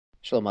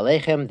Shalom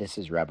Aleichem, this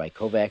is Rabbi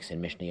Kovacs,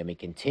 and Mishnah Yomi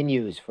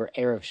continues for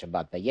Erev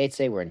Shabbat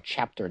Vayetze. We're in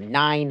chapter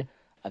 9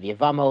 of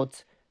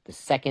Yevamot, the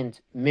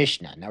second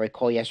Mishnah. Now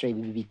recall yesterday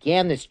we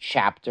began this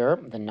chapter,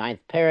 the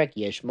ninth parak,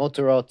 Yesh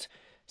Motorot,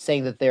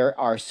 saying that there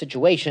are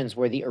situations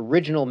where the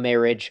original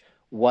marriage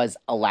was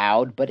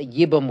allowed, but a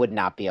yibum would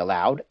not be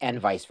allowed, and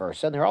vice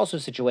versa. And there are also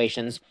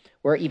situations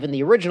where even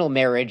the original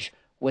marriage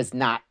was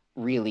not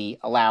really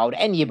allowed,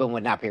 and yibum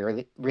would not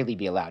really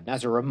be allowed. Now,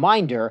 as a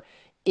reminder,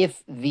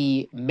 if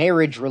the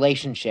marriage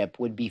relationship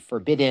would be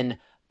forbidden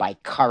by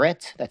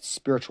karet, that's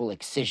spiritual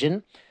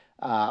excision,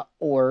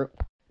 or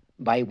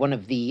by one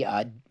of the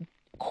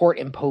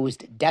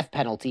court-imposed death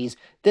penalties,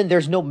 then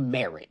there's no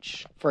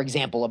marriage. For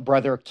example, a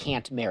brother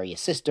can't marry a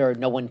sister,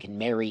 no one can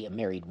marry a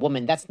married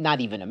woman. That's not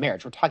even a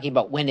marriage. We're talking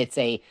about when it's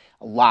a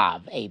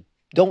lav,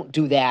 don't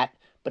do that.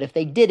 But if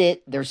they did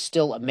it, there's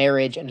still a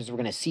marriage, and as we're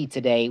going to see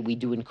today, we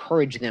do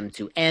encourage them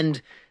to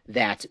end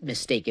that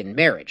mistaken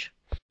marriage.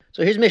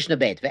 So here's Mishnah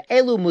Beit.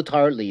 Ve'elu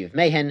mutar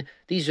liyevmehen.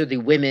 These are the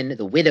women,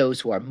 the widows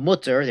who are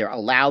mutar. They're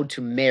allowed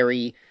to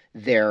marry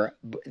their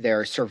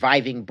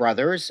surviving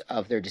brothers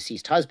of their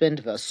deceased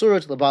husband.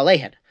 Ve'asurut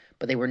lebalehen.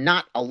 But they were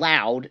not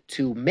allowed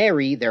to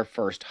marry their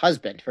first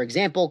husband. For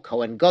example,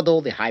 Kohen Gadol,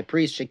 the high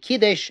priest,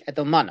 shekidesh et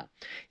almana.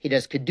 He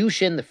does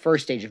kedushin, the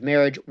first stage of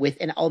marriage, with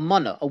an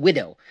almana, a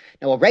widow.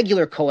 Now, a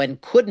regular Kohen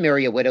could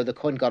marry a widow. The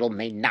Kohen Gadol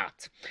may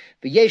not.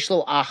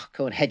 V'yeshlo ach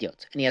Kohen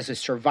hedyot. And he has a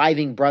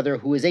surviving brother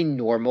who is a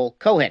normal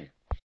Kohen.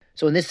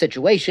 So in this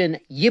situation,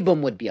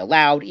 yibum would be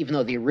allowed, even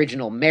though the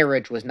original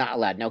marriage was not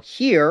allowed. Now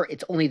here,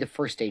 it's only the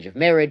first stage of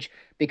marriage,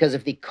 because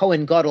if the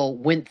Kohen Gadol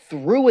went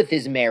through with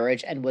his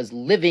marriage and was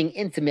living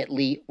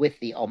intimately with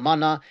the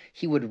almana,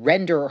 he would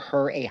render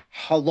her a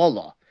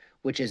halalah,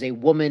 which is a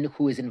woman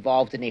who is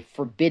involved in a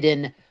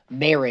forbidden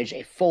marriage,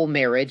 a full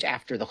marriage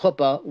after the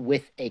chuppah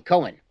with a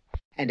Kohen.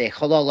 And a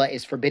halalah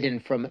is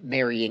forbidden from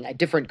marrying a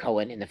different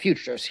Kohen in the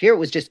future. So here it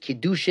was just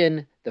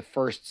kiddushin, the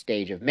first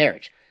stage of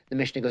marriage. The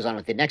Mishnah goes on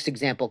with the next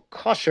example,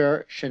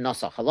 kosher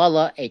shenasa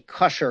halala, a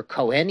kosher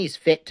Kohen. He's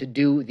fit to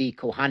do the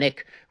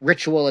Kohanic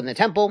ritual in the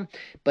temple,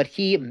 but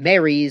he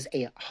marries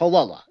a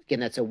halala. Again,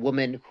 that's a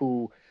woman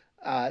who,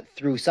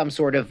 through some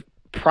sort of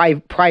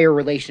prior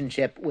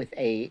relationship with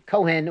a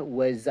Kohen,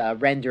 was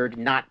rendered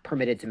not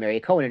permitted to marry a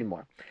Kohen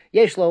anymore.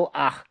 Yeshlo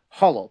ach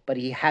halal, but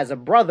he has a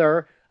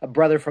brother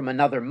from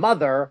another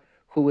mother,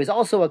 who is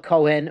also a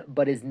Kohen,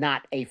 but is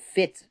not a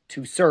fit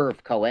to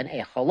serve Kohen,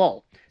 a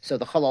halal. So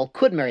the halal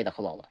could marry the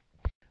halala.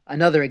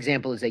 Another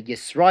example is a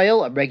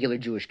Yisrael, a regular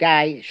Jewish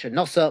guy,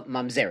 shenosa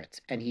mamzeret,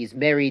 and he's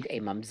married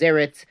a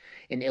mamzeret,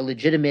 an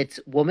illegitimate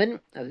woman,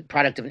 a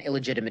product of an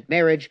illegitimate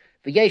marriage,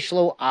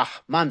 v'yeshlo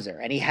ach mamzer,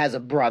 and he has a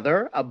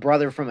brother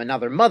from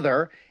another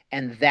mother,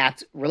 and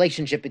that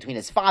relationship between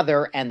his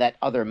father and that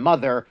other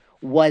mother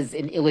was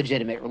an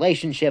illegitimate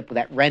relationship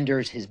that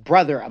renders his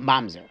brother a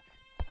mamzer.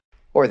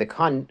 Or the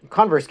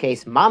converse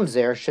case,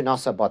 mamzer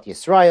shenosa bat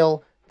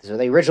Yisrael. So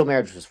the original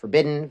marriage was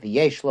forbidden,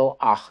 v'yeshlo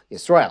ach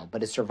Yisrael,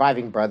 but his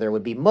surviving brother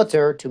would be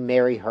mutar to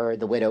marry her,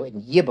 the widow,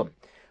 in yibum.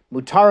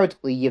 Mutarot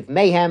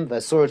liyivmehem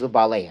v'asurot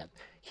lebalehem.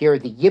 Here,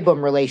 the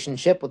yibum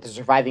relationship with the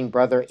surviving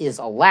brother is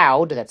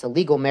allowed. That's a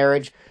legal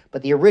marriage,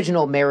 but the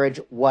original marriage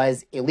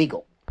was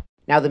illegal.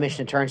 Now the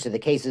Mishnah turns to the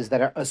cases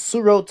that are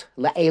asurot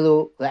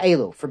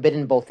la'elu,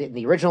 forbidden both in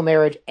the original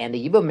marriage and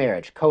the yibum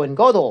marriage. Kohen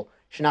Gadol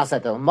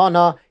shenasat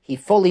almana, he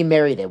fully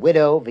married a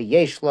widow,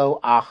 v'yeshlo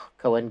ach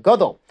Kohen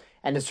Gadol.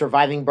 And the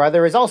surviving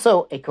brother is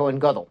also a Kohen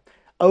Gadol,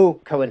 O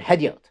Kohen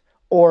hedyot,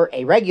 or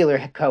a regular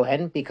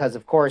Kohen, because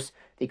of course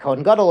the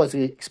Kohen Gadol, as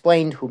we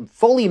explained, who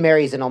fully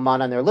marries an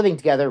almana and they're living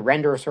together,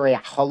 renders her a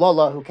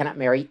halala who cannot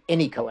marry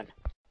any Kohen.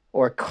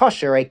 Or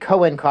kosher, a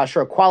Kohen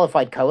kosher, a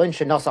qualified Kohen,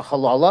 shenasa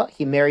halala,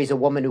 he marries a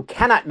woman who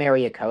cannot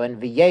marry a Kohen,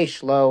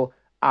 v'yesh lo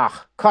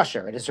ach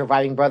kosher, and his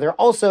surviving brother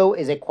also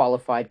is a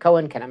qualified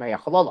Kohen, cannot marry a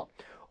halala.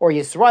 Or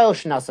Yisrael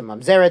shenasa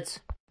mamzeret,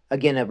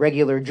 again, a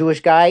regular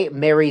Jewish guy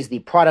marries the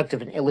product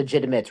of an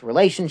illegitimate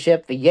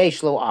relationship,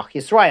 v'yesh lo ach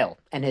Yisrael,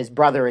 and his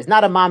brother is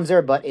not a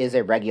mamzer, but is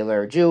a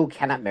regular Jew,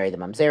 cannot marry the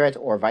mamzeret,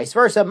 or vice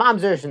versa,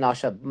 mamzer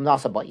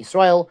shenasa bat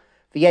Yisrael,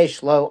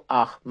 v'yesh lo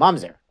ach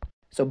mamzer.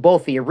 So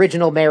both the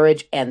original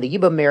marriage and the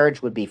yibum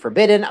marriage would be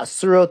forbidden,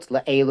 asurot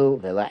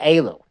la'elu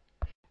v'la'elu.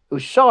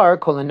 Ushar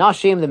kol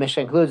hanashim, the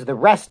Mishnah includes the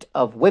rest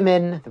of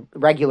women, the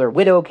regular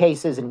widow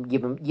cases and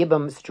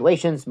yibum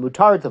situations,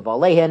 mutar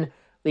t'valehen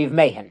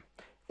livmehen.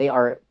 They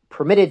are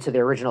permitted to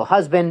their original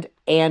husband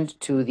and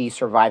to the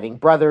surviving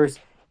brothers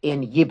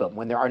in yibum,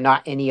 when there are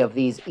not any of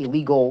these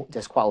illegal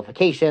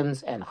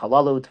disqualifications and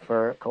halalut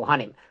for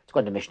kohanim. Let's go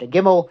into Mishnah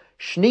Gimel.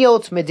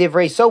 Shniot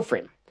medivrei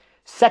sofrim.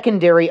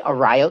 Secondary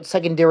arayot,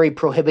 secondary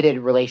prohibited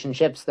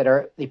relationships that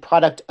are the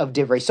product of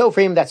divrei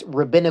sofrim, that's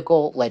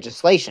rabbinical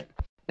legislation.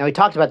 Now, we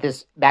talked about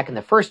this back in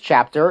the first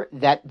chapter,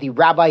 that the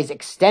rabbis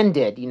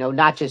extended,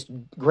 not just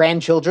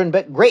grandchildren,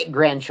 but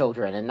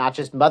great-grandchildren, and not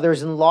just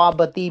mothers-in-law,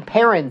 but the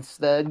parents,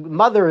 the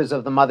mothers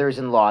of the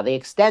mothers-in-law. They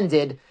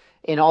extended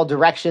in all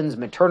directions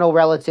maternal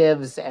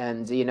relatives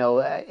and,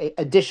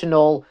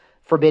 additional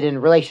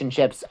forbidden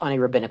relationships on a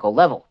rabbinical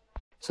level.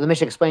 So the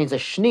Mishnah explains a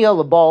shnia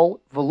lebal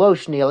velo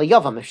shnia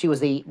yavam. If she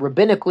was a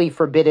rabbinically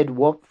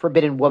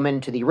forbidden woman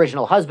to the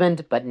original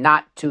husband, but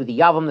not to the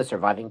yavam, the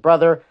surviving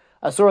brother,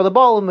 asur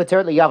lebal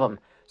u'muter yavam.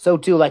 So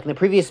too, like in the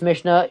previous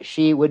Mishnah,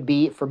 she would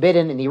be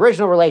forbidden in the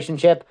original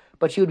relationship,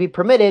 but she would be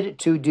permitted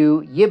to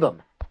do yibum.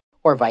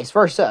 Or vice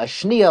versa, a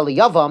shnia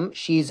liyavam,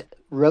 she's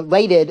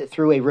related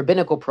through a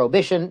rabbinical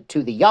prohibition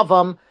to the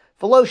yavam,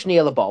 velo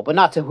shnia lebal, but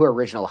not to her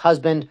original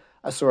husband.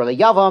 Asur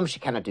liyavam, she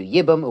cannot do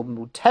yibum,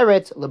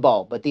 umuteret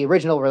lebal, but the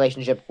original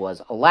relationship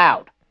was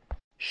allowed.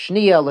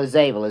 Shnia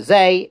lezeh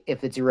v'lezeh,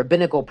 if it's a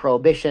rabbinical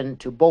prohibition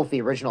to both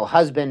the original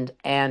husband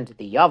and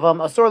the yavam,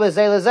 asur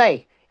lezeh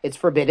lezeh, it's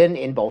forbidden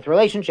in both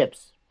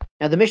relationships.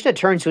 Now the Mishnah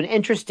turns to an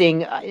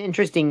interesting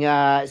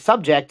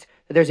subject,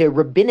 that there's a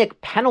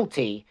rabbinic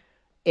penalty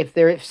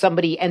if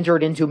somebody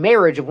entered into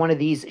marriage of one of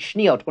these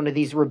shniot, one of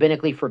these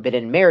rabbinically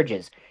forbidden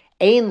marriages.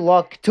 Ein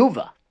la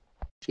ktuva.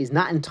 She's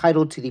not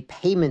entitled to the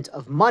payment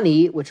of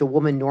money, which a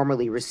woman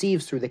normally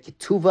receives through the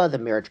ketuva, the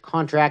marriage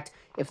contract,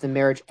 if the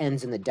marriage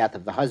ends in the death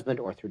of the husband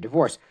or through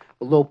divorce.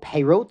 Below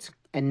peirot,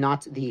 and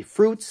not the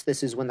fruits.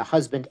 This is when the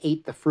husband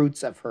ate the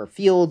fruits of her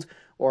field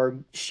or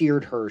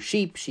sheared her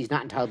sheep. She's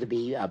not entitled to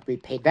be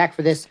paid back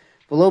for this.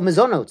 Below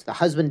mezonot, the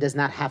husband does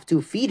not have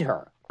to feed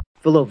her.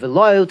 Below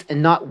veloyot,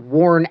 and not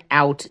worn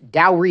out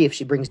dowry. If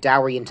she brings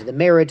dowry into the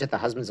marriage that the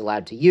husband's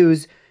allowed to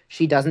use,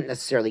 she doesn't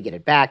necessarily get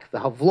it back. The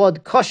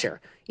havlod kosher,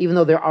 even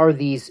though there are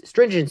these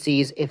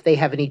stringencies, if they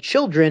have any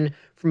children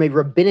from a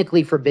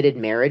rabbinically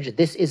forbidden marriage,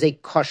 this is a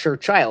kosher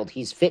child.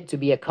 He's fit to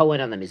be a kohen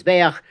on the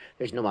mizbeach.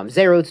 There's no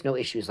mamzerot, no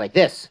issues like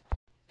this.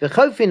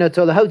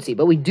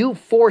 But we do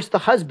force the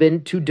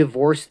husband to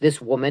divorce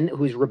this woman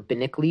who's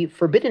rabbinically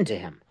forbidden to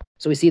him.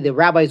 So we see the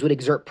rabbis would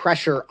exert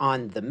pressure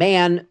on the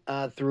man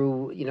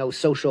through,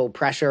 social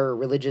pressure,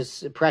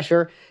 religious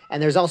pressure,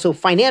 and there's also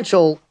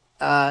financial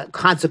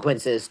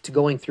consequences to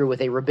going through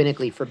with a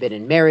rabbinically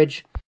forbidden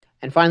marriage.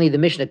 And finally, the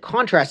Mishnah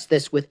contrasts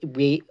this with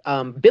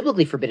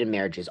biblically forbidden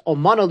marriages.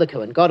 Almano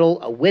lekohen gadol,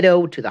 a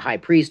widow to the high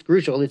priest,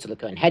 grusha halutza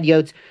lekohen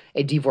hedyot,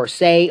 a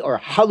divorcee or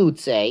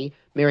halutze,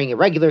 marrying a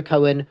regular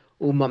kohen,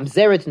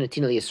 umamzeret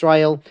natina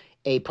Yisrael,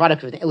 a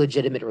product of an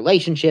illegitimate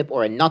relationship,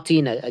 or a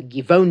natin, a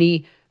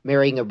givoni,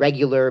 marrying a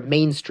regular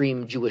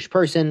mainstream Jewish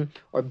person,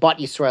 or bat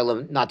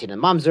Yisrael natin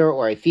and mamzer,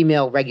 or a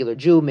female regular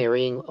Jew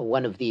marrying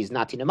one of these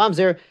natin and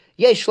mamzer,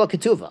 yesh la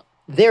ketuva.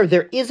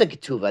 There is a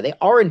ketuva. They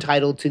are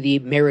entitled to the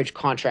marriage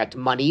contract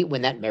money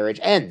when that marriage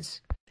ends.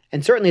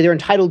 And certainly they're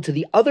entitled to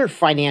the other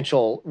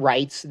financial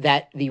rights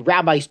that the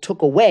rabbis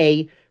took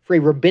away for a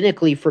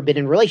rabbinically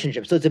forbidden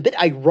relationship. So it's a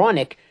bit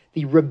ironic.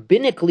 The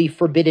rabbinically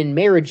forbidden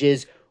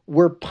marriages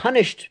were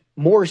punished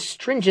more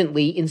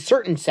stringently in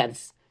certain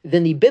sense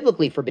than the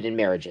biblically forbidden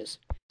marriages.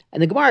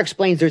 And the Gemara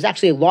explains there's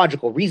actually a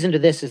logical reason to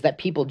this, is that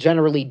people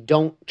generally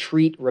don't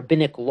treat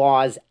rabbinic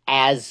laws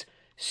as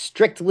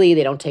strictly.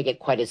 They don't take it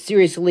quite as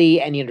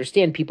seriously, and you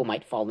understand people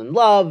might fall in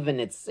love,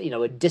 and it's,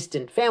 a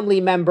distant family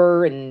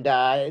member, and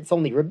it's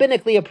only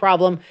rabbinically a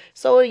problem.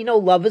 So,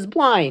 love is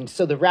blind.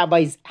 So the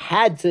rabbis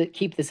had to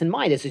keep this in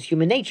mind. This is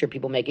human nature.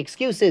 People make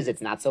excuses.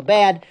 It's not so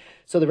bad.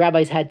 So the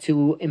rabbis had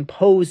to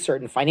impose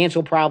certain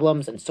financial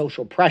problems and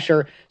social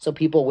pressure so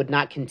people would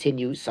not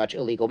continue such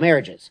illegal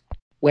marriages.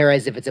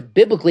 Whereas if it's a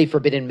biblically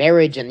forbidden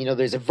marriage and,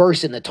 there's a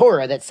verse in the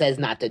Torah that says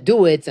not to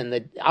do it, and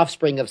the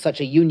offspring of such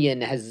a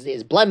union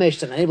is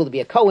blemished and unable to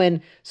be a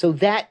Kohen, so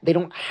that they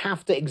don't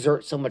have to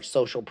exert so much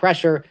social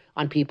pressure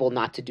on people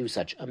not to do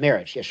such a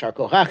marriage. Yashar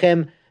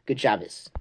kochachem, good Shabbos.